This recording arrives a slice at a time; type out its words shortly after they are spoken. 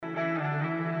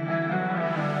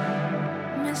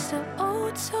Mr.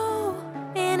 Otto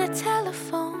in a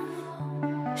telephone.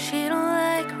 She don't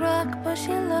like rock, but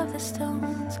she loves the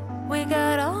Stones. We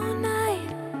got all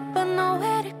night, but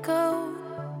nowhere to go.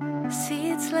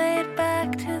 Seats laid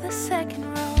back to the second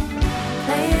row.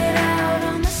 Play it out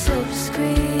on the silver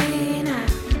screen. I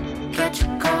catch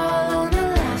a call on the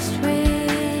last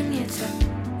ring. It's a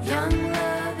young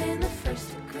love in the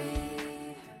first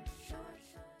degree.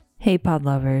 Hey pod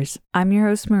lovers, I'm your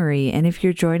host Marie, and if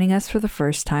you're joining us for the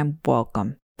first time,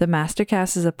 welcome. The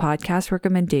Mastercast is a podcast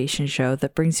recommendation show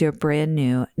that brings you a brand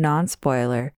new,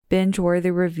 non-spoiler, binge-worthy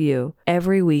review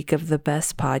every week of the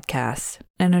best podcasts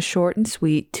and a short and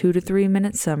sweet 2 to 3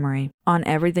 minute summary on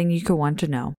everything you could want to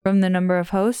know, from the number of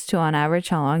hosts to on average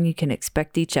how long you can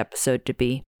expect each episode to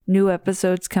be. New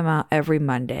episodes come out every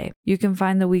Monday. You can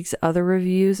find the week's other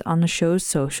reviews on the show's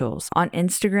socials, on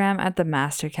Instagram at the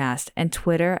Mastercast and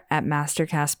Twitter at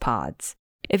MastercastPods.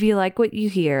 If you like what you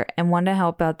hear and want to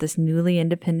help out this newly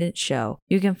independent show,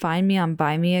 you can find me on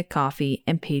Buy Me a Coffee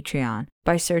and Patreon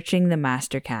by searching the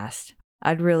Mastercast.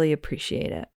 I'd really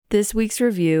appreciate it. This week's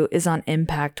review is on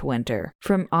Impact Winter.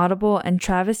 From Audible and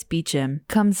Travis Beacham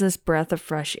comes this breath of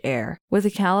fresh air. With the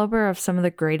caliber of some of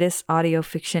the greatest audio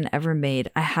fiction ever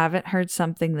made, I haven't heard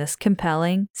something this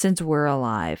compelling since We're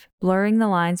Alive. Blurring the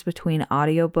lines between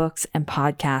audiobooks and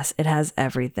podcasts, it has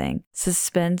everything.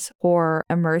 Suspense, horror,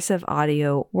 immersive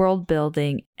audio, world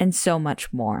building, and so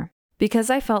much more. Because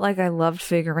I felt like I loved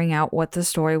figuring out what the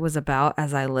story was about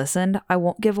as I listened, I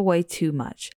won't give away too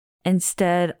much.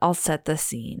 Instead, I'll set the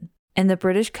scene. In the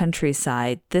British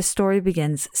countryside, this story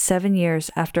begins 7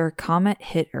 years after a comet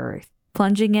hit Earth,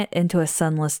 plunging it into a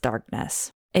sunless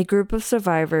darkness. A group of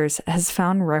survivors has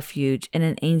found refuge in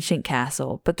an ancient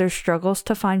castle, but their struggles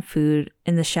to find food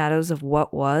in the shadows of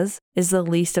what was is the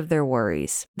least of their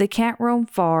worries. They can't roam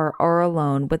far or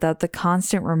alone without the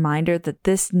constant reminder that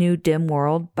this new dim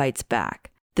world bites back.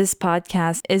 This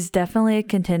podcast is definitely a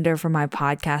contender for my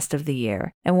podcast of the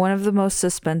year, and one of the most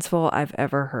suspenseful I've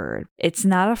ever heard. It's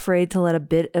not afraid to let a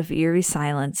bit of eerie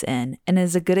silence in, and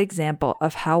is a good example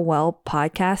of how well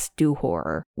podcasts do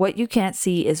horror. What you can't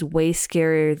see is way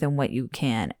scarier than what you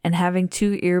can, and having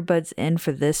 2 earbuds in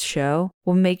for this show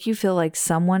will make you feel like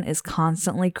someone is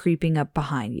constantly creeping up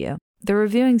behind you. The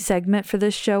reviewing segment for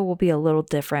this show will be a little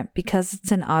different because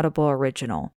it's an Audible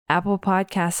original. Apple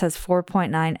Podcasts has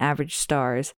 4.9 average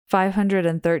stars,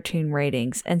 513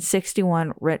 ratings, and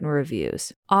 61 written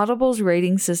reviews. Audible's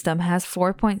rating system has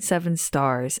 4.7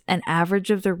 stars, an average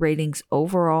of the ratings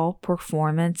overall,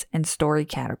 performance, and story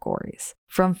categories,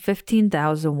 from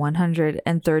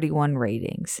 15,131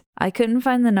 ratings. I couldn't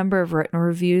find the number of written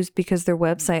reviews because their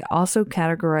website also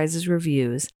categorizes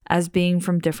reviews as being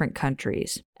from different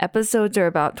countries. Episodes are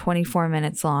about 24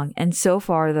 minutes long, and so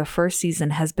far the first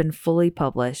season has been fully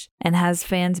published and has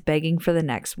fans begging for the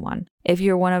next one. If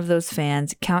you're one of those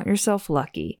fans, count yourself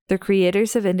lucky. The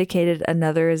creators have indicated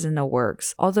another is in the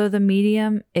works, although the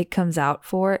medium it comes out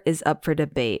for is up for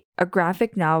debate. A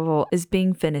graphic novel is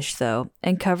being finished though,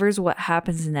 and covers what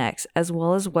happens next as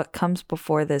well as what comes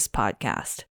before this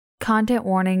podcast. Content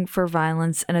warning for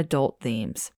violence and adult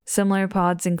themes. Similar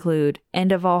pods include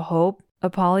End of All Hope,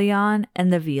 Apollyon,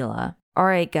 and The Vila.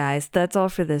 Alright guys, that's all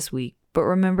for this week. But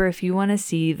remember, if you want to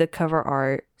see the cover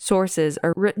art, sources,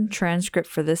 or written transcript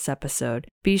for this episode,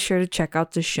 be sure to check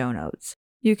out the show notes.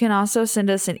 You can also send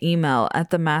us an email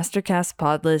at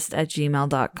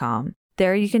themastercastpodlist@gmail.com.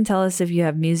 There you can tell us if you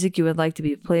have music you would like to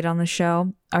be played on the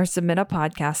show, or submit a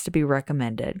podcast to be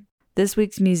recommended. This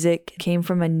week's music came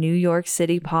from a New York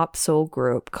City pop soul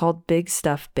group called Big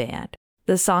Stuff Band.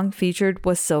 The song featured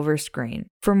was Silver Screen.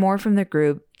 For more from the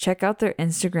group, check out their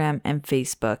Instagram and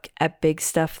Facebook at Big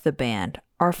Stuff the Band,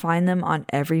 or find them on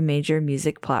every major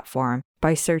music platform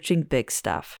by searching Big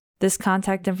Stuff. This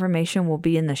contact information will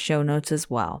be in the show notes as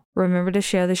well. Remember to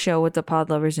share the show with the pod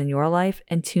lovers in your life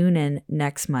and tune in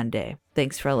next Monday.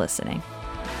 Thanks for listening.